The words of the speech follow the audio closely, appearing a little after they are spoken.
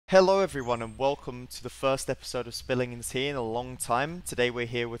Hello everyone and welcome to the first episode of Spilling and Tea in a long time. Today we're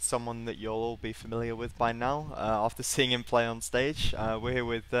here with someone that you'll all be familiar with by now, after seeing him play on stage. We're here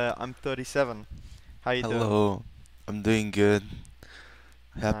with im37. How you doing? Hello, I'm doing good.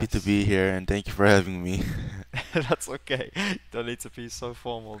 Happy to Nice. be here and thank you for having me. That's okay. Don't need to be so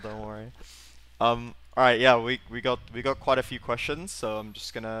formal, don't worry. Alright, yeah, we got quite a few questions, so I'm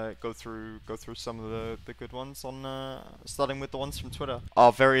just gonna go through some of the good ones on starting with the ones from Twitter.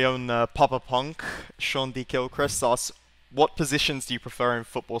 Our very own Papa Punk, Sean D. Gilchrist asks, what positions do you prefer in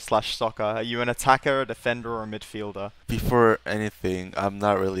football slash soccer? Are you an attacker, a defender, or a midfielder? Before anything, I'm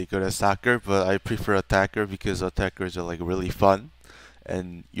not really good at soccer, but I prefer attacker because attackers are like really fun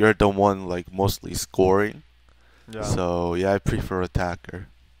and you're the one like mostly scoring. Yeah, So yeah, I prefer attacker.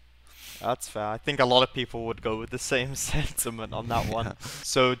 that's fair. I think a lot of people would go with the same sentiment on that Yeah. one.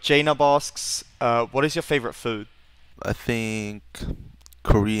 So Jainab asks, what is your favorite food? I think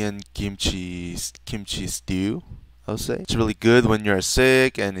Korean kimchi stew, I'll say. It's really good when you're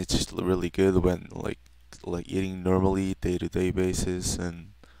sick and it's just really good when like eating normally day-to-day basis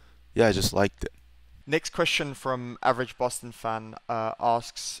and yeah, I just liked it. Next question from Average Boston Fan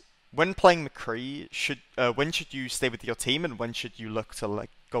asks, when playing McCree, when should you stay with your team and when should you look to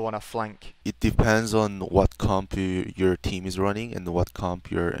like go on a flank? It depends on what comp your team is running and what comp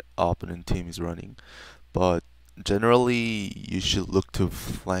your opponent team is running. But generally, you should look to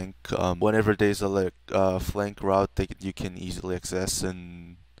flank whenever there's a flank route that you can easily access,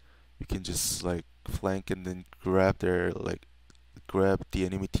 and you can just like flank and then grab the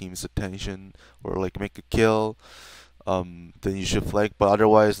enemy team's attention or like make a kill. Then you should flank. But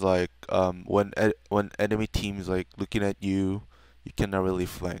otherwise, when enemy teams like looking at you, you cannot really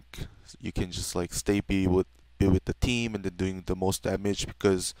flank. You can just like be with the team and then doing the most damage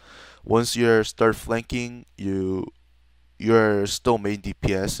because once you start flanking, you're still main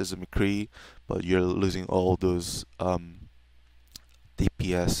DPS as a McCree, but you're losing all those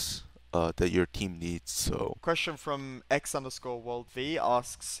DPS that your team needs. So Question from X underscore World V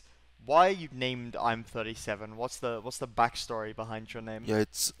asks, why are you named I'm37? What's the backstory behind your name? yeah,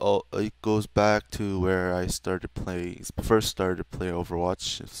 it goes back to where I started playing. First started to play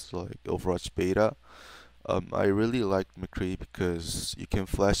Overwatch. It's like Overwatch beta. I really liked McCree because you can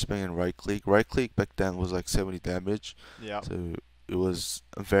flashbang and right click. Right click back then was like 70 damage, Yeah. so it was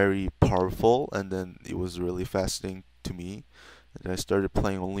very powerful, and then it was really fascinating to me. And I started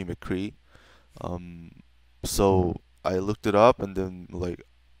playing only McCree. Um, so I looked it up, and then like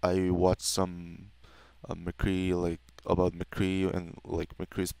I watched some McCree about McCree and like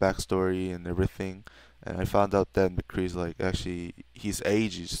McCree's backstory and everything, and I found out that McCree's like actually his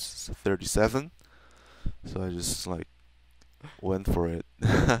age is 37, so I just like went for it.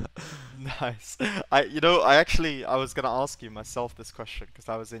 Nice. I was gonna ask you myself this question because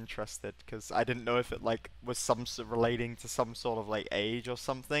I was interested because I didn't know if it like was relating to some sort of like age or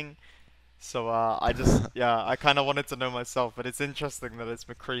something. So yeah, I kind of wanted to know myself, but it's interesting that it's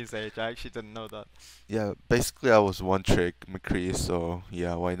McCree's age. I actually didn't know that. Yeah, basically I was one trick McCree, so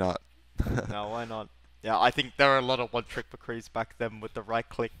yeah, why not? No, why not? Yeah, I think there are a lot of one-trick McCrees back then with the right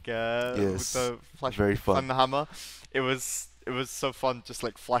click, with Yes, the flash very and fun. the hammer. It was so fun, just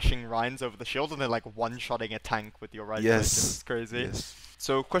like flashing Rhines over the shield and then like one-shotting a tank with your right click. It Yes, was crazy. yes.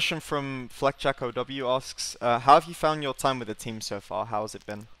 So, question from Fleckjack OW asks, how have you found your time with the team so far? How has it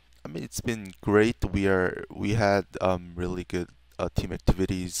been? I mean, it's been great. We had really good team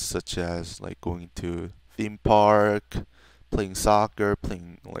activities such as like going to theme park, playing soccer,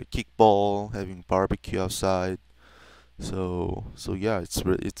 playing like kickball, having barbecue outside. So yeah, it's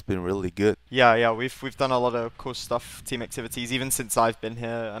been really good. Yeah, yeah, we've done a lot of cool stuff, team activities, even since I've been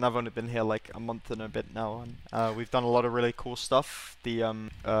here, and I've only been here like a month and a bit now, and we've done a lot of really cool stuff. The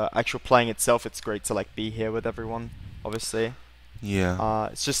actual playing itself, it's great to like be here with everyone, obviously. Yeah.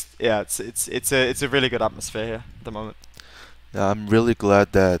 It's just yeah, it's a really good atmosphere here at the moment. Yeah, I'm really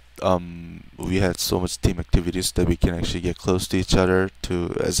glad that we had so much team activities that we can actually get close to each other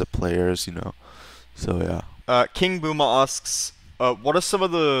to as a players. So yeah. King Boomer asks, what are some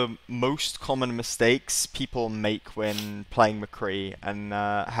of the most common mistakes people make when playing McCree, and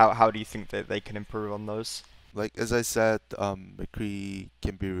how do you think that they can improve on those? Like as I said, McCree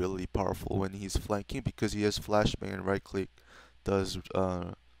can be really powerful when he's flanking because he has flashbang and right click does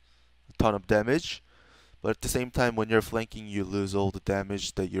a ton of damage. But at the same time, when you're flanking, you lose all the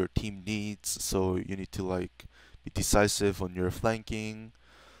damage that your team needs. So you need to like be decisive on your flanking.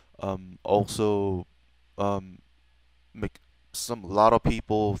 Also, um, Mc, a lot of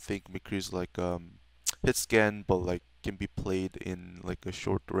people think McCree's like hit scan, but like can be played in like a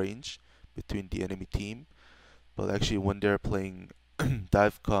short range between the enemy team. But actually, when they're playing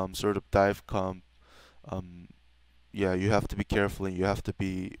dive comp, sort of dive comp. Um, yeah, you have to be careful and you have to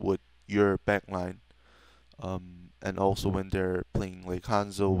be with your backline. And also when they're playing like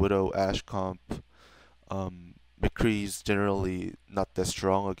Hanzo, Widow, Ash comp, McCree's generally not that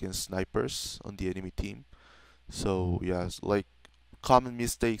strong against snipers on the enemy team. So yeah, like common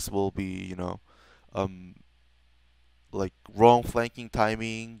mistakes will be, um, like wrong flanking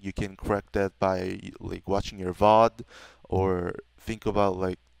timing. You can correct that by like watching your VOD, or think about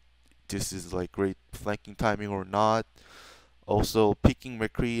like this is like great flanking timing or not. Also, picking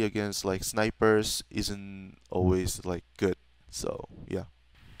McCree against like snipers isn't always like good. So yeah.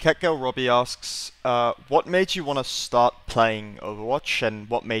 Catgirl Robbie asks, what made you want to start playing Overwatch, and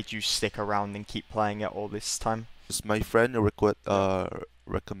what made you stick around and keep playing it all this time? My friend Yeah.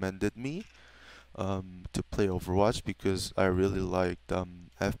 recommended me to play Overwatch because I really liked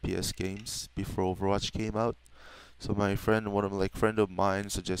FPS games before Overwatch came out. So my friend, one of like friend of mine,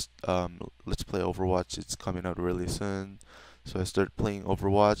 suggest let's play Overwatch. It's coming out really soon. So I started playing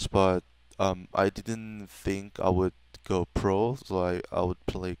Overwatch, but I didn't think I would go pro, so I would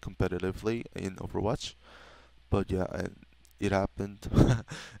play competitively in Overwatch. But yeah, and it happened.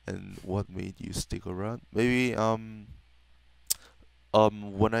 And what made you stick around? Maybe when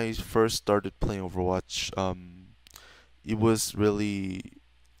I first started playing Overwatch, it was really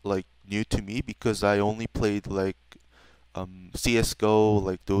like new to me because I only played like CS:GO,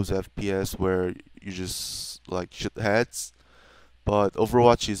 like those FPS where you just like shoot heads. But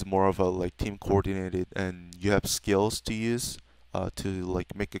Overwatch is more of a like team coordinated, and you have skills to use to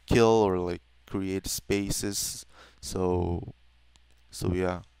like make a kill or like create spaces. So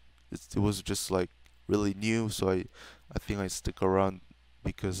yeah, it was just like really new. So I think I stick around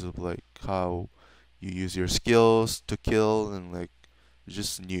because of like how you use your skills to kill and like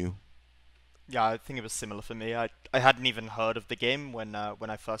just new. Yeah, I think it was similar for me. I hadn't even heard of the game when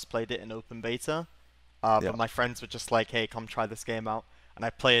I first played it in open beta. Yeah. But my friends were just like, "Hey, come try this game out," and I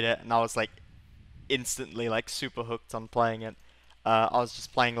played it, and I was like instantly like super hooked on playing it. I was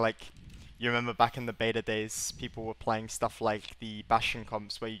just playing like, you remember back in the beta days, people were playing stuff like the Bastion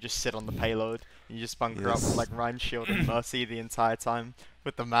comps where you just sit on the payload and you just bunker up with Yes. like Ryan Shield and Mercy the entire time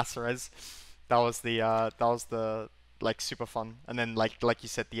with the mass res. That was the like super fun. And then like you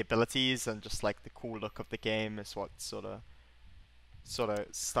said, the abilities and just like the cool look of the game is what sort of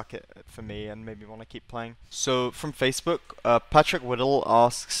stuck it for me and made me want to keep playing. So from Facebook, Patrick Whittle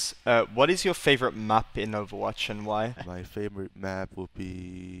asks, "What is your favorite map in Overwatch and why?" My favorite map would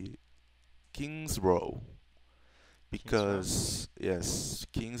be King's Row Kings Row. because yes,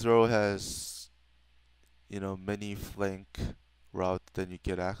 King's Row has many flank route that you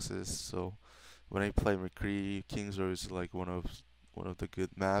get access. So when I play McCree, King's Row is like one of the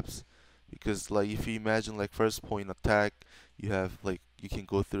good maps because like if you imagine like first point attack, you have like you can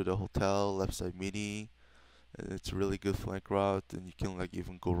go through the hotel left side mini, and it's a really good flank route, and you can like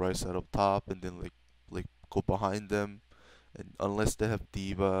even go right side up top and then like go behind them, and unless they have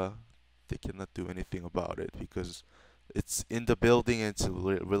Diva, they cannot do anything about it because it's in the building and it's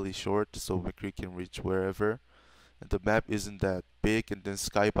really short, so McCree can reach wherever. And the map isn't that big, and then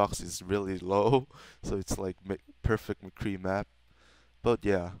skybox is really low, so it's like perfect McCree map. But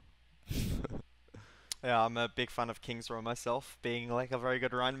yeah, Yeah, I'm a big fan of Kings Row myself, being like a very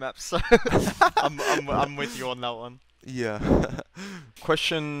good Rhine map, so I'm with you on that one. yeah.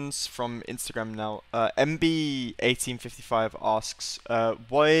 Questions from Instagram now. MB1855 asks,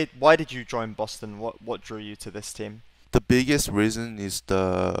 why did you join Boston? What drew you to this team? The biggest reason is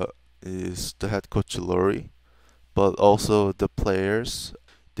the head coach Lori, but also the players.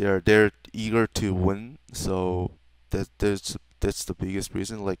 They're eager to win, so that's the biggest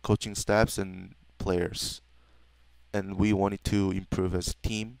reason. Like coaching staffs and players, and we wanted to improve as a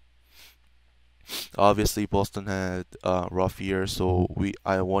team. Obviously, Boston had a rough year, so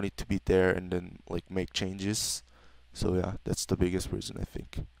I wanted to be there and then like make changes. So yeah, that's the biggest reason I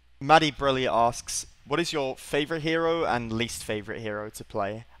think. Maddie Brilli asks, what is your favorite hero and least favorite hero to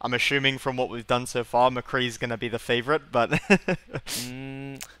play? I'm assuming from what we've done so far, McCree's gonna be the favorite, but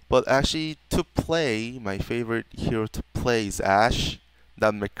But actually, to play, my favorite hero to play is Ash,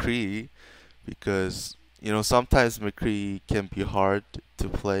 not McCree, because sometimes McCree can be hard to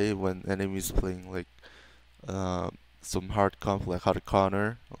play when enemies playing like some hard comp like Hard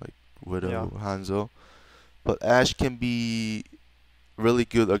Connor, like yeah. Widow, Hanzo. But Ash can be really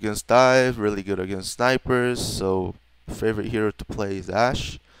good against dive, really good against snipers. So favorite hero to play is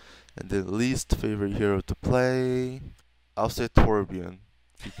Ash, and then least favorite hero to play, I'll say Torbjorn,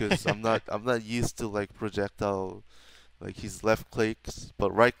 because I'm not used to like projectile like his left clicks,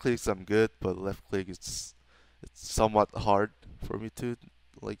 but right clicks I'm good, but left click it's somewhat hard. for me to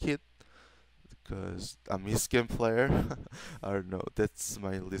like hit because I'm a skin player. I don't know. That's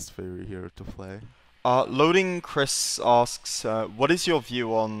my least favorite hero to play. Loading Chris asks, what is your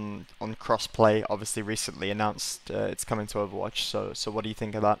view on crossplay? Obviously, recently announced it's coming to Overwatch. So what do you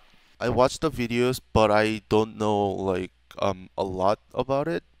think of that? I watched the videos, but I don't know like a lot about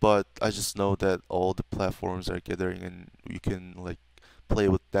it. But I just know that all the platforms are gathering, and you can like play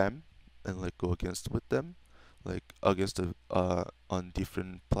with them and like go against with them, like against the on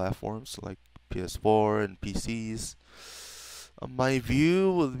different platforms like PS4 and PCs. My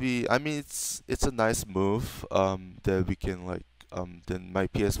view would be, I mean, it's a nice move that we can like then my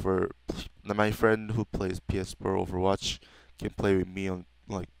PS4 my friend who plays PS4 Overwatch can play with me on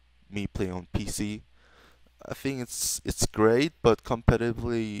like me playing on PC. I think it's great, but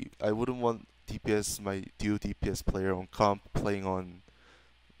competitively, I wouldn't want DPS my dual DPS player on comp playing on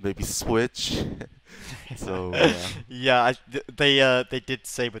maybe Switch. So yeah, Yeah, they did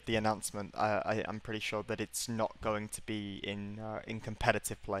say with the announcement, I'm pretty sure that it's not going to be in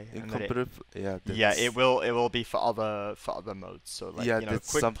competitive play, in and that it competitive, yeah, yeah it will be for other modes. So like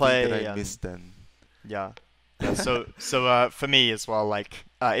that's quick something that play I and missed then. yeah. Yeah, for me as well, like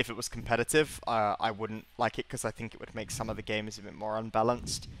if it was competitive, I wouldn't like it because I think it would make some of the games a bit more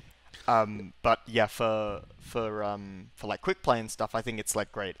unbalanced. But yeah, for like quick play and stuff, I think it's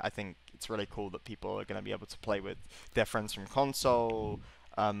like great. I think it's really cool that people are gonna be able to play with their friends from console,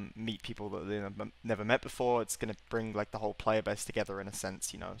 meet people that they never met before. It's gonna bring like the whole player base together in a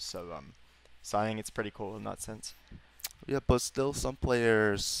sense, you know. So I think it's pretty cool in that sense. Yeah, but still, some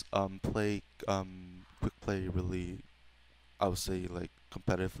players play quick play really, I would say like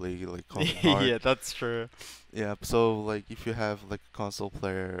competitively, like coming hard. Yeah, that's true. Yeah, so like if you have like a console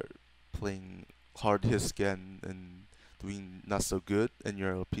player playing hard his scan and doing not so good, and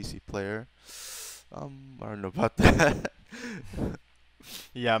you're a PC player, I don't know about that.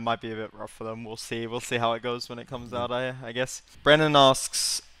 Yeah, it might be a bit rough for them. We'll see. We'll see how it goes when it comes Yeah. out, I guess. Brennan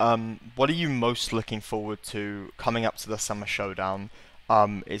asks, what are you most looking forward to coming up to the Summer Showdown?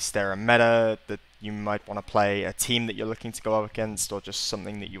 Is there a meta that you might want to play, a team that you're looking to go up against, or just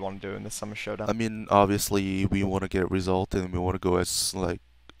something that you want to do in the Summer I Showdown? mean, obviously we want to get a result and we want to go as like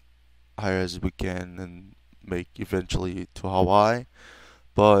high as we can and make eventually to Hawaii.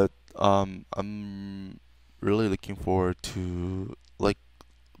 But I'm really looking forward to like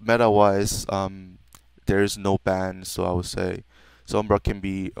meta wise. There's no ban, so I would say Sombra can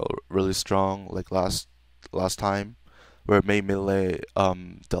be really strong. Like last time, where May Melee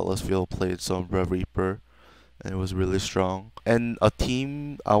Dallasville played Sombra Reaper, and it was really strong. And a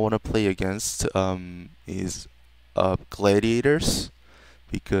team I want to play against is Gladiators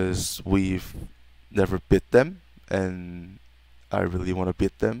because we've never beat them, and I really want to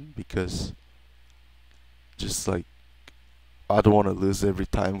beat them because just like I don't want to lose every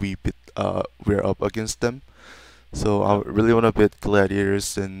time we're up against them. So I Yeah. really want to beat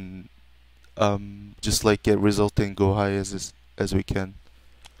Gladiators and just like get result and go high as we can.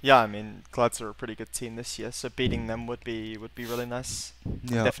 Yeah, I mean, Glads are a pretty good team this year, so beating them would be really nice. I'm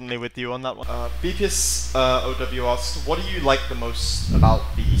Yeah. definitely with you on that one. BPS OW asks, what do you like the most about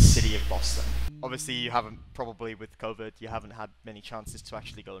the city of Boston? Obviously, you haven't probably with COVID, you haven't had many chances to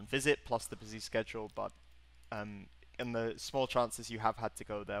actually go and visit, plus the busy schedule. But um, in the small chances you have had to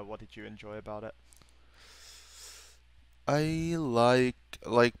go there, what did you enjoy about it? I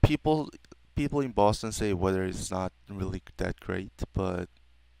like people in Boston say weather is not really that great, but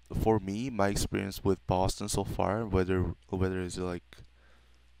for me, my experience with Boston so far, weather is like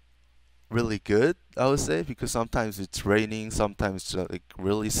really good, I would say, because sometimes it's raining, sometimes it's like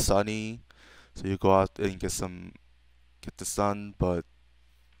really sunny, so you go out and get the sun. But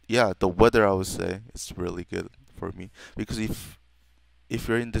yeah, the weather I would say is really good for me because if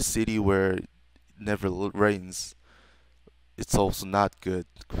you're in the city where it never rains, it's also not good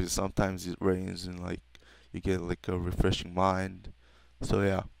because sometimes it rains and like you get like a refreshing mind. So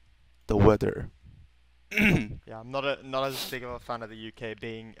yeah, the weather. Yeah, I'm not as big of a fan of the UK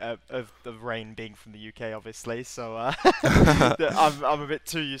being of the rain being from the UK, obviously. So I'm a bit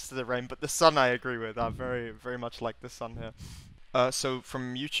too used to the rain, but the sun I agree with. I very much like the sun here. So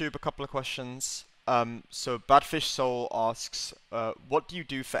from YouTube, a couple of questions. So Badfish Soul asks, what do you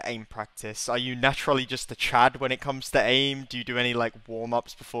do for aim practice? Are you naturally just a Chad when it comes to aim? Do you do any like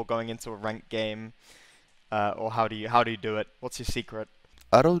warm-ups before going into a ranked game? Or how do you do it? What's your secret?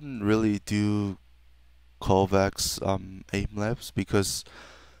 I don't really do callbacks aim labs because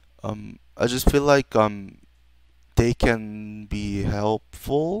I just feel like they can be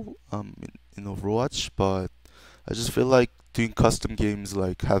helpful in Overwatch, but I just feel like doing custom games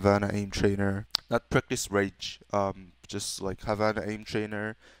like Havana Aim Trainer, not practice rage, just like Havana aim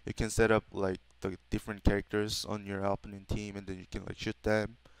trainer. You can set up like the different characters on your opponent team, and then you can like shoot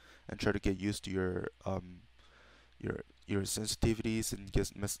them and try to get used to your sensitivities and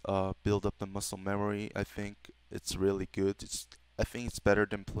build up the muscle memory. I think it's really good. I think it's better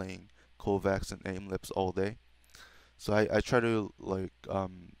than playing Kovacs and aim libs all day. So I try to like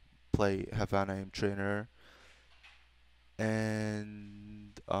play Havana aim trainer,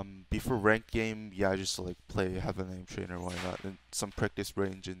 and before rank game, yeah, I just like play Havana aim trainer. Why not? And some practice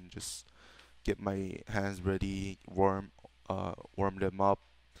range and just get my hands ready, warm them up.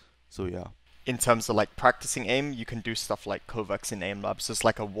 So yeah. In terms of like practicing aim, you can do stuff like Kovacs in aim labs as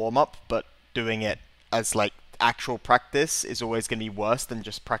like a warm up, but doing it as like actual practice is always going to be worse than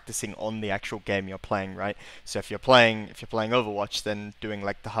just practicing on the actual game you're playing, right? So if you're playing Overwatch, then doing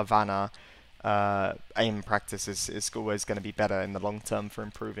like the Havana aim practice is always going to be better in the long term for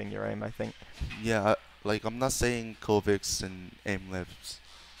improving your aim, I think. Yeah, like I'm not saying Kovacs and aim labs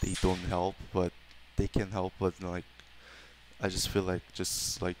they don't help, but they can help. But like I just feel like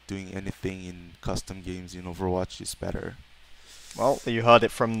just like doing anything in custom games in Overwatch is better. Well, you heard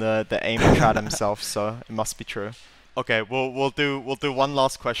it from the aim Chad himself, so it must be true. Okay, we'll do one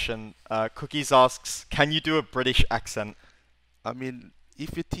last question. Cookies asks, can you do a British accent? I mean,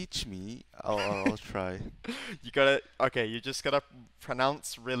 if you teach me, I'll try. You gotta okay, you just gotta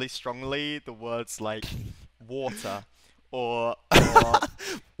pronounce really strongly the words like water or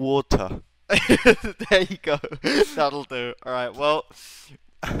Water. there you go. That'll do. All right. Well,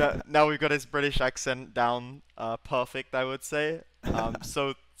 now we've got his British accent down, perfect, I would say.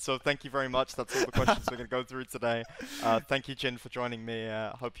 So thank you very much. That's all the questions we're gonna go through today. Thank you, Jin, for joining me.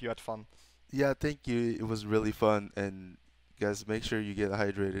 Hope you had fun. Yeah, thank you. It was really fun, and guys, make sure you get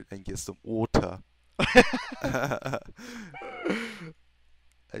hydrated and get some water. I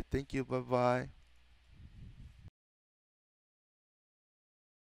thank you. Bye bye.